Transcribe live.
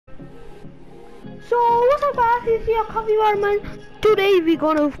So what's up guys, it's your Coffee Warman. Today we're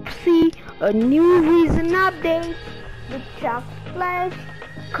gonna see a new recent update with Chuck Flash,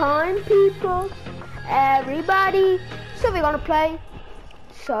 kind people, everybody. So we're gonna play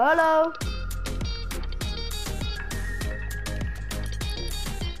solo.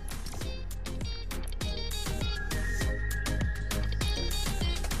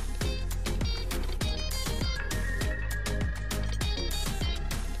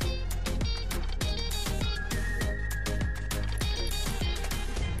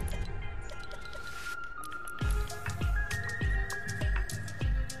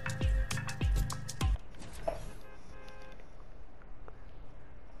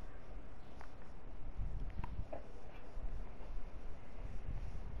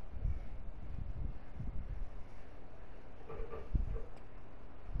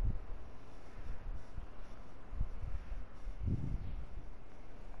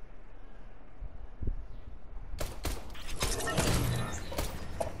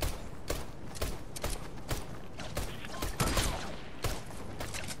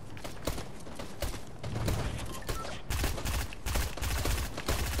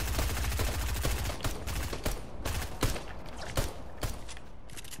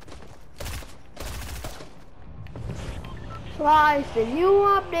 Guys, the new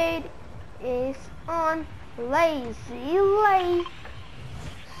update is on Lazy Lake.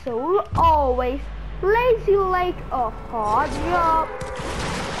 So always Lazy Lake a hard job.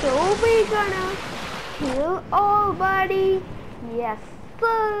 So we're gonna kill all buddy. Yes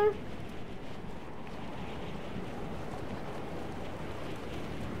sir.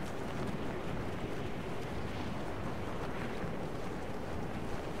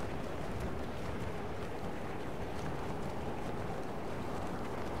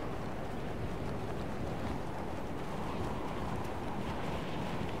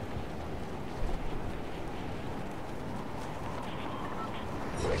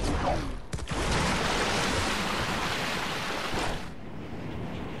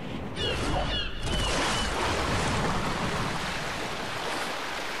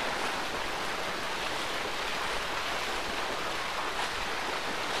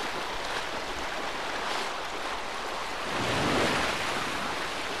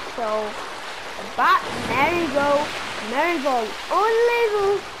 So about Marigold only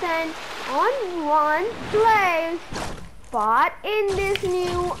will stand on one place, but in this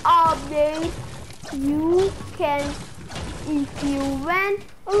new update you can, if you went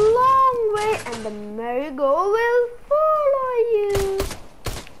a long way, and the Marigold will follow you.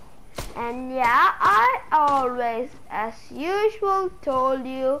 And yeah, I always as usual told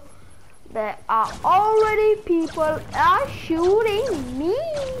you there are already people are shooting me.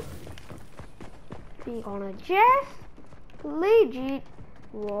 We're gonna just legit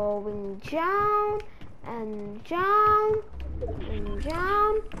rolling down and down and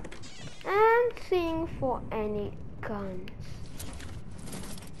down and seeing for any guns.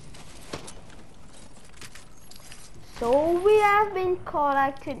 So we have been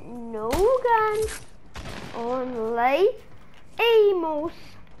collecting no guns, only aimos.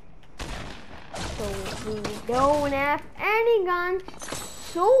 So we don't have any guns,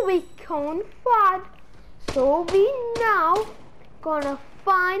 so we can't fight. So we now gonna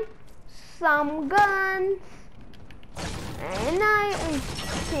find some guns, and I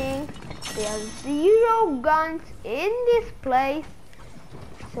think there are 0 guns in this place.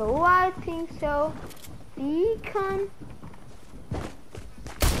 So I think so we can.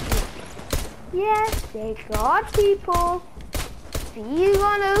 Yes, they got people. We're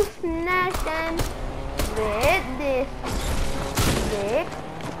gonna snatch them with this big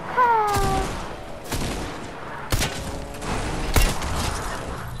car.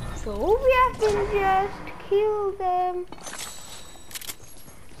 So we have to just kill them.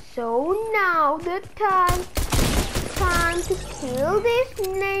 So now the time to kill this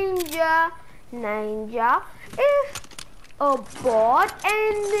ninja. Ninja is a bot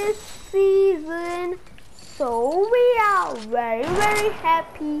in this season. So we are very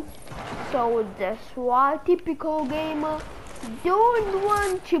happy. So that's why typical gamer don't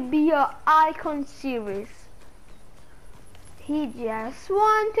want to be a icon series. He just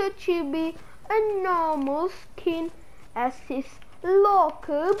wanted to be a normal skin as his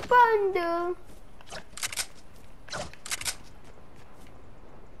local bundle.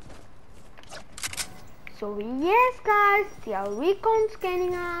 So yes guys, they are recon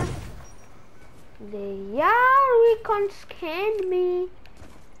scanning us. They are recon scanned me.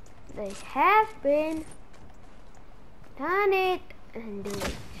 They have been done it and do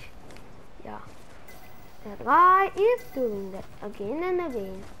it. Yeah. That guy is doing that again and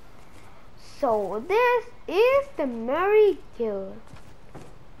again. So this is the Marigold.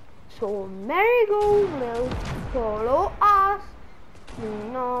 So Marigold will follow us.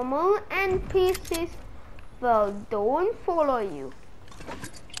 Normal NPCs don't follow you.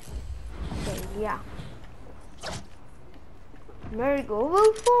 So yeah, Marigold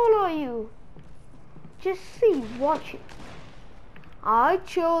will follow you. Just see, watch it. I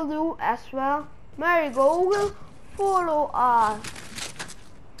told you as well. Marigold will follow us.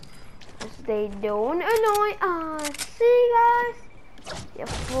 As they don't annoy us. See guys? They're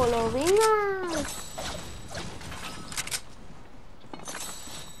following us.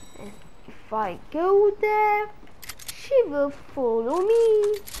 And if I go there, she will follow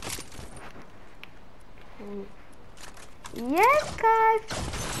me. Yes guys,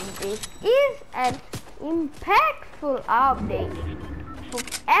 this is an impactful update for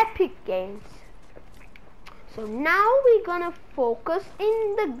Epic Games. So now we're gonna focus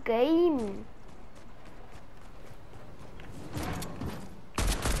in the game.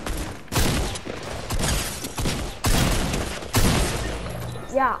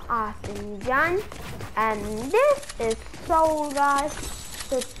 Yeah, I'm done. And this is Soul guys.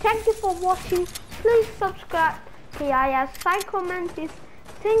 So thank you for watching. Please subscribe. PIS, comment this.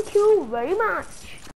 Thank you very much.